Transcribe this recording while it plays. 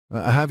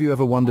Have you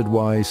ever wondered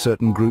why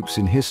certain groups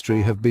in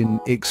history have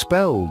been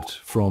expelled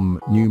from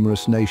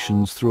numerous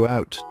nations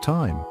throughout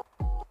time?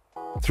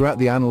 Throughout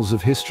the annals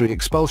of history,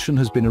 expulsion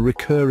has been a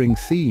recurring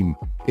theme.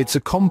 It's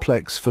a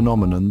complex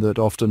phenomenon that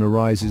often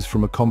arises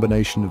from a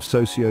combination of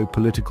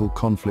socio-political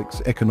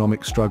conflicts,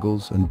 economic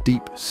struggles, and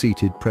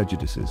deep-seated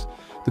prejudices.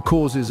 The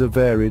causes are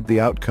varied,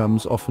 the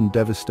outcomes often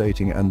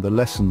devastating, and the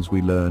lessons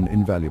we learn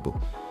invaluable.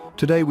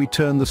 Today we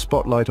turn the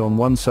spotlight on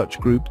one such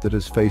group that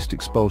has faced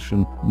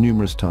expulsion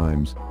numerous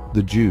times,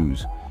 the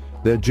Jews.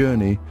 Their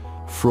journey,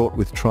 fraught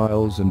with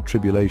trials and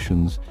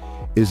tribulations,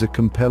 is a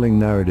compelling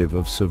narrative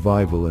of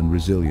survival and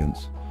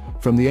resilience.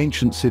 From the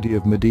ancient city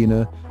of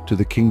Medina to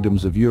the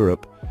kingdoms of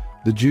Europe,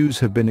 the Jews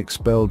have been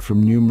expelled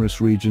from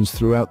numerous regions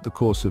throughout the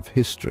course of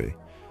history.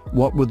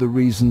 What were the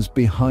reasons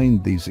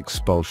behind these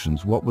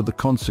expulsions? What were the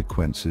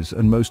consequences?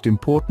 And most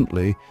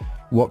importantly,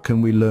 what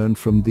can we learn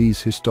from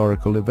these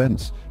historical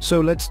events?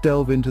 So let's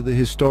delve into the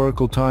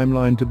historical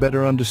timeline to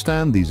better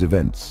understand these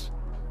events.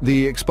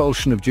 The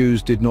expulsion of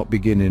Jews did not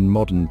begin in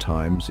modern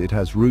times. It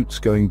has roots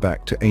going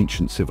back to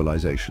ancient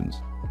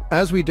civilizations.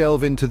 As we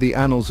delve into the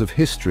annals of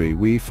history,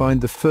 we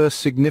find the first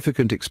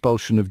significant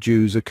expulsion of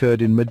Jews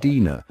occurred in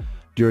Medina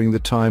during the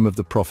time of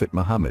the Prophet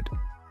Muhammad.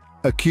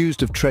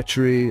 Accused of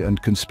treachery and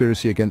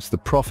conspiracy against the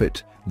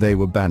Prophet, they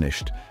were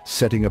banished,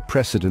 setting a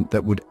precedent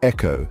that would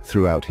echo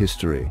throughout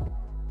history.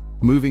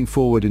 Moving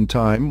forward in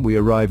time, we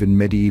arrive in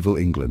medieval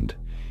England.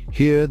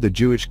 Here, the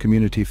Jewish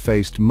community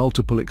faced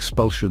multiple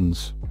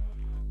expulsions.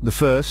 The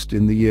first,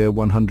 in the year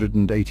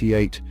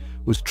 188,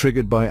 was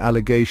triggered by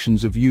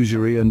allegations of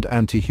usury and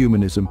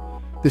anti-humanism.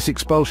 This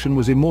expulsion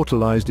was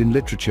immortalized in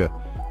literature,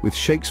 with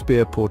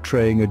Shakespeare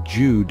portraying a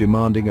Jew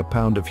demanding a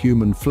pound of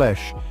human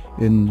flesh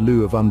in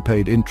lieu of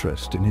unpaid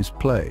interest in his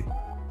play.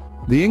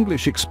 The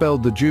English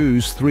expelled the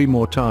Jews 3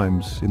 more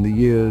times, in the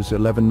years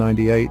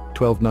 1198,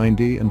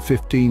 1290 and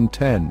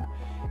 1510,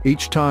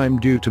 each time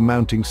due to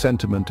mounting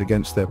sentiment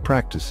against their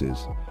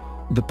practices.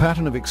 The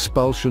pattern of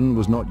expulsion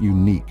was not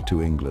unique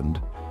to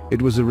England.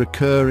 It was a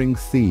recurring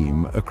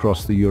theme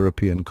across the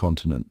European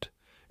continent.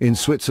 In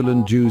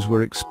Switzerland, Jews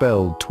were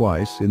expelled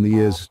twice in the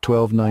years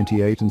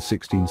 1298 and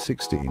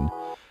 1616.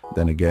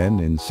 Then again,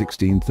 in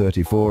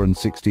 1634 and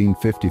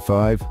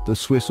 1655, the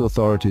Swiss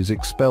authorities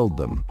expelled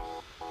them.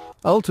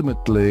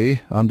 Ultimately,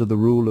 under the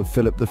rule of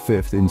Philip V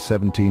in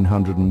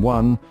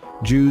 1701,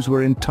 Jews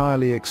were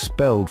entirely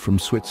expelled from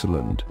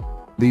Switzerland.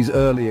 These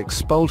early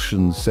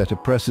expulsions set a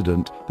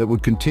precedent that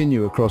would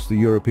continue across the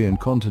European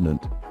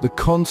continent. The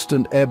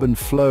constant ebb and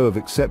flow of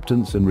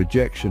acceptance and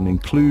rejection,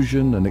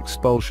 inclusion and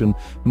expulsion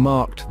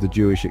marked the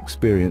Jewish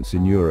experience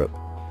in Europe.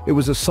 It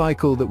was a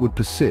cycle that would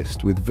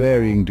persist with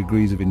varying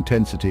degrees of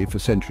intensity for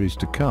centuries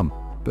to come.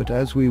 But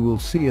as we will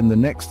see in the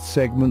next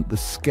segment, the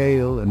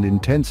scale and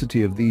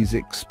intensity of these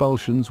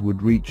expulsions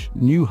would reach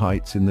new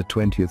heights in the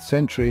 20th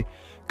century,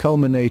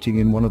 culminating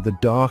in one of the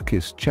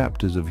darkest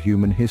chapters of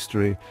human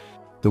history.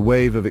 The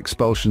wave of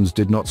expulsions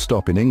did not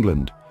stop in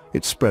England.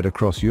 It spread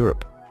across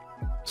Europe.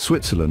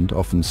 Switzerland,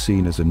 often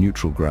seen as a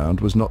neutral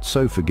ground, was not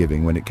so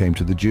forgiving when it came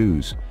to the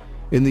Jews.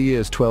 In the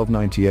years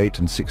 1298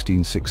 and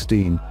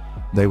 1616,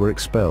 they were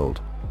expelled,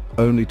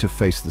 only to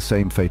face the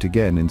same fate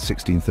again in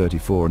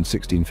 1634 and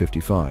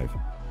 1655.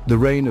 The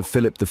reign of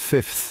Philip V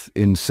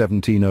in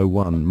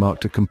 1701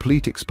 marked a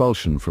complete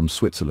expulsion from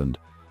Switzerland,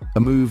 a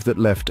move that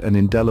left an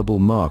indelible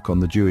mark on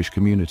the Jewish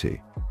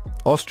community.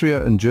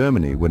 Austria and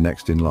Germany were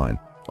next in line.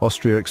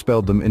 Austria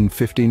expelled them in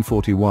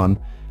 1541,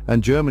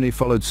 and Germany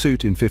followed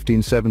suit in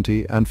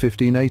 1570 and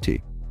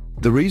 1580.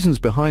 The reasons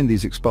behind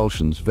these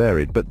expulsions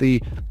varied, but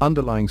the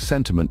underlying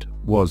sentiment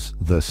was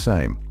the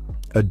same: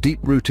 a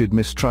deep-rooted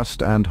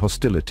mistrust and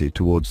hostility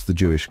towards the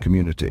Jewish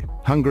community.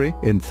 Hungary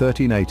in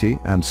 1380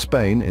 and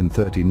Spain in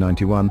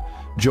 1391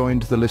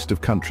 joined the list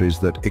of countries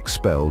that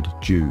expelled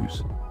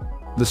Jews.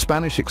 The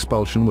Spanish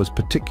expulsion was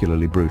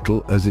particularly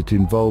brutal, as it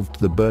involved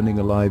the burning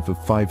alive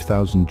of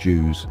 5,000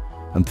 Jews,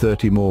 and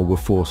 30 more were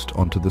forced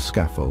onto the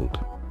scaffold.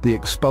 The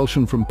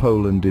expulsion from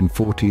Poland in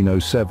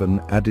 1407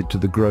 added to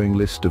the growing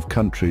list of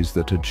countries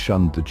that had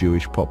shunned the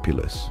Jewish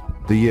populace.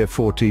 The year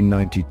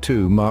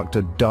 1492 marked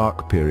a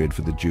dark period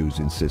for the Jews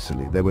in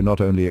Sicily. They were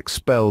not only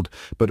expelled,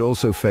 but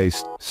also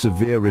faced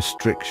severe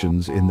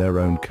restrictions in their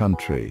own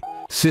country.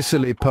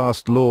 Sicily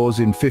passed laws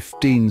in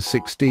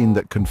 1516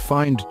 that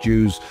confined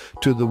Jews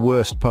to the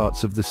worst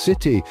parts of the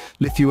city.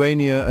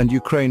 Lithuania and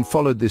Ukraine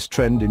followed this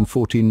trend in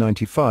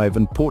 1495,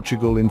 and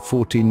Portugal in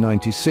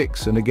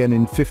 1496, and again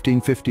in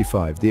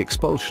 1555. The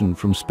expulsion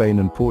from Spain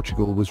and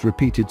Portugal was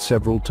repeated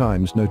several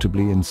times,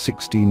 notably in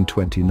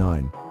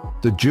 1629.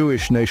 The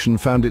Jewish nation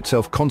found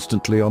itself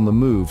constantly on the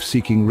move,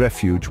 seeking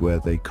refuge where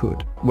they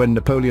could. When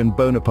Napoleon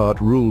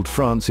Bonaparte ruled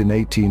France in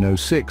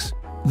 1806,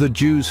 the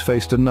Jews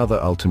faced another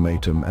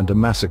ultimatum and a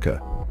massacre.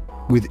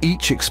 With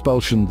each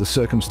expulsion, the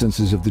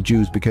circumstances of the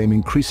Jews became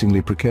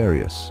increasingly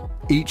precarious.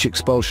 Each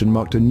expulsion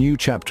marked a new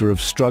chapter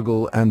of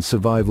struggle and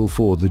survival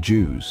for the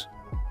Jews.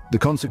 The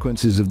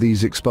consequences of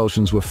these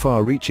expulsions were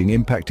far-reaching,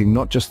 impacting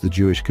not just the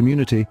Jewish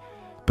community,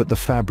 but the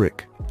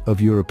fabric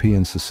of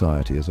European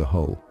society as a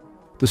whole.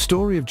 The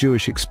story of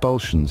Jewish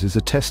expulsions is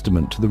a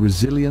testament to the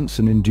resilience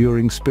and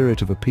enduring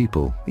spirit of a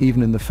people,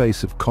 even in the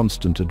face of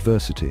constant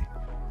adversity.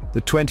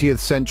 The 20th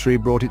century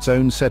brought its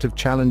own set of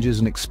challenges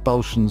and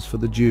expulsions for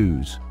the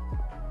Jews.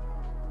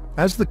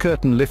 As the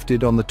curtain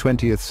lifted on the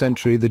 20th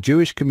century, the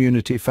Jewish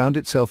community found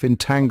itself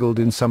entangled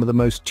in some of the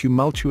most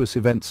tumultuous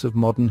events of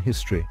modern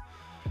history.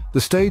 The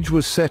stage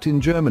was set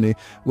in Germany,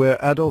 where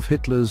Adolf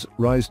Hitler's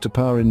rise to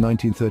power in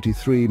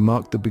 1933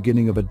 marked the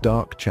beginning of a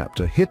dark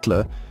chapter.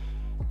 Hitler,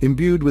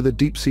 imbued with a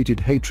deep-seated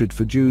hatred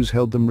for Jews,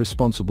 held them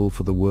responsible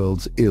for the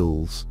world's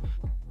ills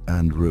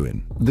and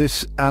ruin.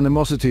 This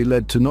animosity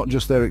led to not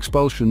just their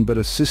expulsion, but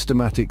a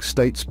systematic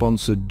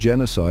state-sponsored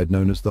genocide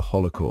known as the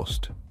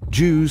Holocaust.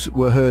 Jews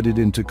were herded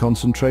into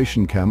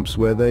concentration camps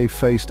where they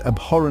faced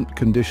abhorrent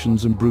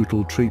conditions and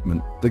brutal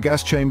treatment. The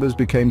gas chambers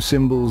became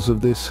symbols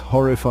of this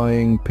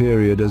horrifying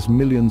period as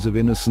millions of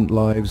innocent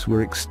lives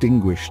were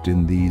extinguished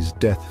in these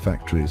death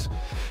factories.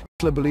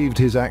 Hitler believed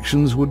his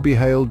actions would be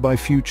hailed by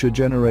future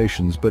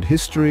generations, but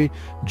history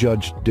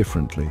judged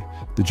differently.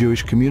 The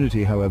Jewish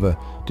community, however,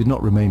 did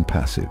not remain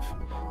passive.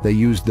 They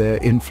used their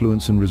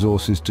influence and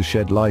resources to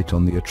shed light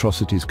on the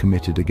atrocities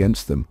committed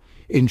against them,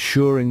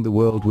 ensuring the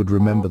world would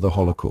remember the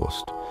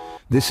Holocaust.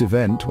 This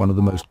event, one of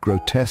the most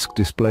grotesque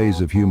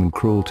displays of human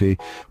cruelty,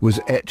 was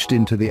etched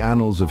into the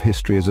annals of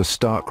history as a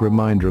stark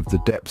reminder of the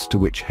depths to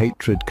which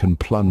hatred can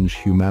plunge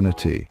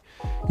humanity.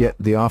 Yet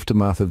the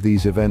aftermath of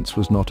these events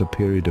was not a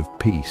period of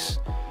peace.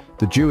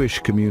 The Jewish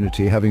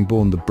community, having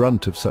borne the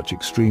brunt of such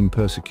extreme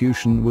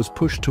persecution, was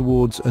pushed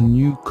towards a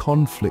new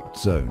conflict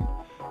zone,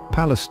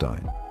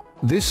 Palestine.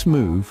 This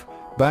move,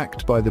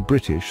 backed by the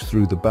British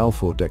through the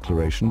Balfour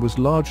Declaration, was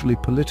largely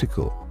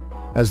political,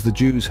 as the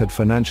Jews had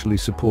financially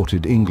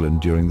supported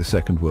England during the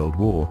Second World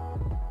War.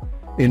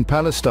 In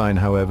Palestine,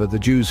 however, the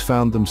Jews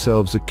found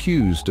themselves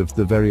accused of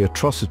the very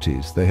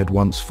atrocities they had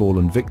once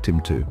fallen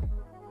victim to.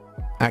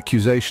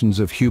 Accusations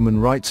of human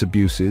rights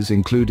abuses,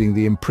 including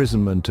the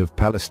imprisonment of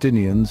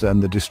Palestinians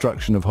and the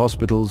destruction of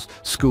hospitals,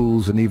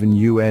 schools, and even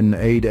UN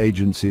aid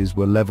agencies,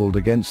 were leveled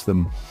against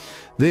them.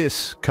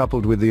 This,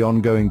 coupled with the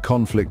ongoing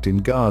conflict in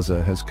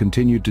Gaza, has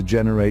continued to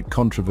generate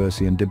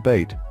controversy and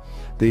debate.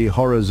 The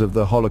horrors of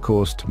the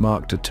Holocaust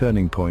marked a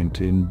turning point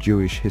in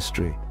Jewish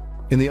history.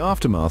 In the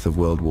aftermath of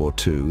World War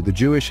II, the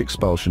Jewish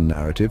expulsion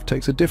narrative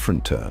takes a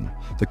different turn.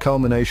 The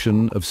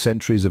culmination of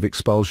centuries of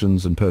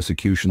expulsions and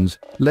persecutions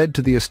led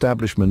to the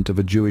establishment of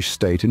a Jewish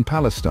state in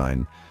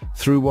Palestine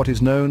through what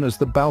is known as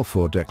the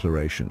Balfour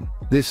Declaration.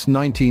 This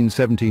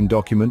 1917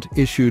 document,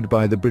 issued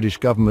by the British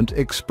government,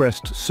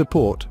 expressed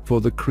support for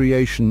the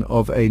creation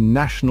of a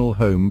national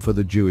home for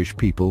the Jewish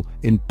people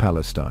in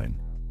Palestine.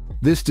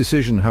 This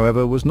decision,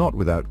 however, was not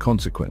without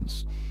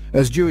consequence.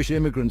 As Jewish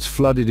immigrants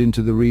flooded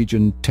into the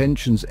region,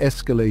 tensions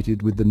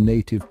escalated with the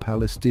native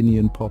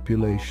Palestinian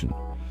population.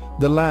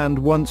 The land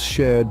once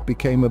shared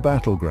became a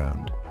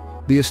battleground.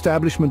 The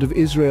establishment of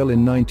Israel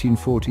in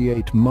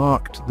 1948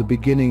 marked the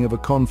beginning of a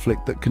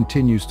conflict that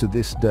continues to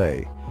this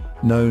day,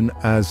 known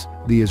as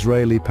the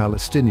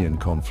Israeli-Palestinian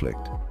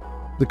conflict.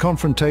 The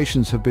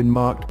confrontations have been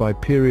marked by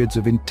periods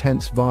of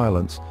intense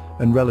violence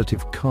and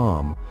relative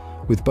calm,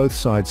 with both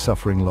sides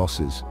suffering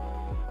losses.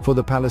 For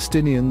the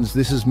Palestinians,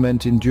 this has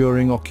meant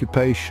enduring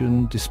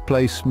occupation,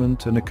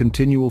 displacement, and a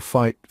continual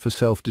fight for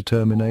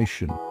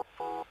self-determination.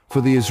 For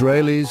the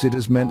Israelis, it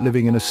has meant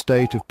living in a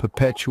state of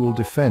perpetual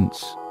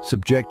defense,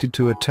 subjected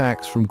to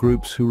attacks from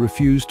groups who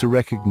refuse to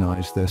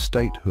recognize their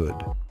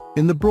statehood.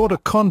 In the broader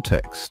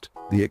context,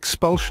 the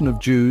expulsion of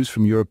Jews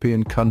from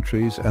European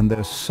countries and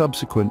their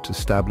subsequent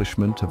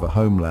establishment of a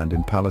homeland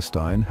in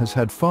Palestine has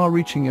had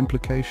far-reaching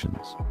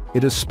implications.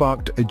 It has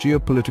sparked a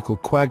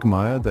geopolitical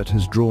quagmire that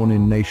has drawn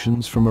in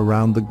nations from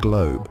around the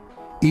globe,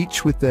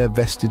 each with their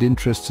vested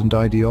interests and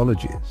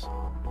ideologies.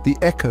 The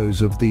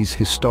echoes of these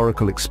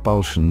historical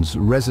expulsions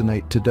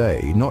resonate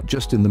today, not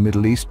just in the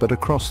Middle East but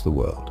across the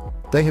world.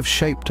 They have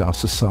shaped our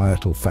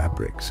societal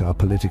fabrics, our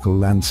political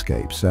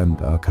landscapes,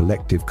 and our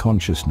collective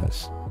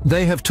consciousness.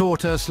 They have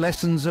taught us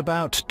lessons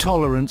about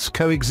tolerance,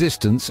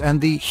 coexistence, and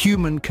the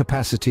human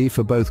capacity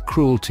for both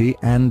cruelty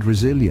and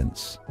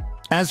resilience.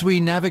 As we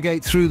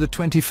navigate through the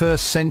 21st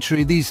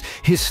century, these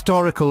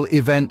historical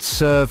events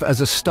serve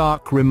as a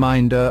stark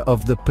reminder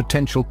of the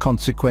potential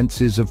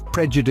consequences of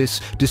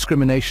prejudice,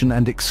 discrimination,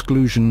 and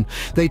exclusion.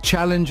 They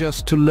challenge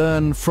us to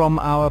learn from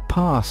our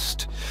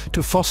past,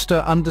 to foster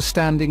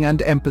understanding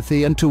and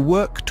empathy, and to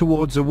work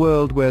towards a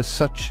world where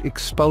such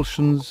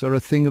expulsions are a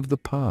thing of the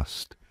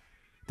past.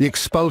 The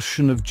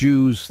expulsion of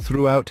Jews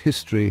throughout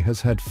history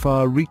has had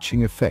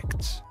far-reaching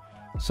effects,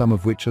 some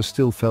of which are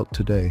still felt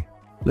today.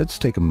 Let's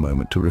take a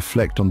moment to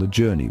reflect on the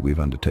journey we've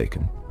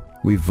undertaken.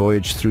 We've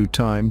voyaged through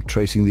time,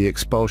 tracing the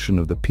expulsion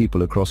of the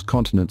people across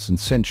continents and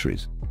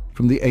centuries.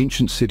 From the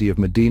ancient city of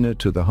Medina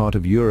to the heart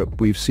of Europe,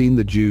 we've seen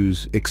the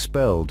Jews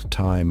expelled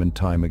time and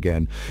time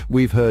again.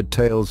 We've heard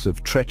tales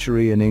of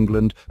treachery in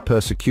England,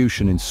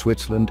 persecution in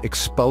Switzerland,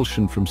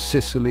 expulsion from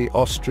Sicily,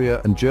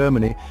 Austria, and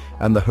Germany,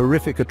 and the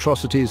horrific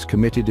atrocities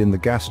committed in the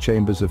gas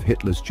chambers of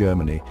Hitler's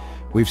Germany.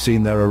 We've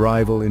seen their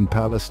arrival in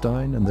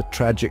Palestine and the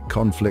tragic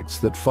conflicts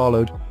that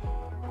followed.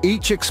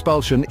 Each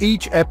expulsion,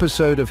 each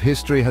episode of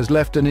history has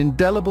left an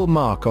indelible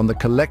mark on the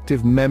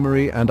collective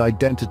memory and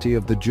identity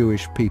of the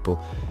Jewish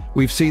people.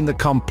 We've seen the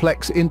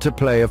complex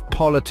interplay of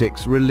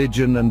politics,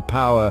 religion and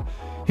power.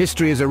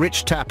 History is a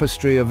rich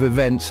tapestry of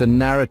events and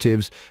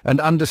narratives, and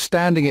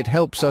understanding it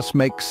helps us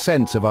make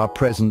sense of our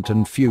present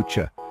and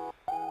future.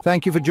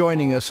 Thank you for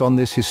joining us on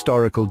this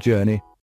historical journey.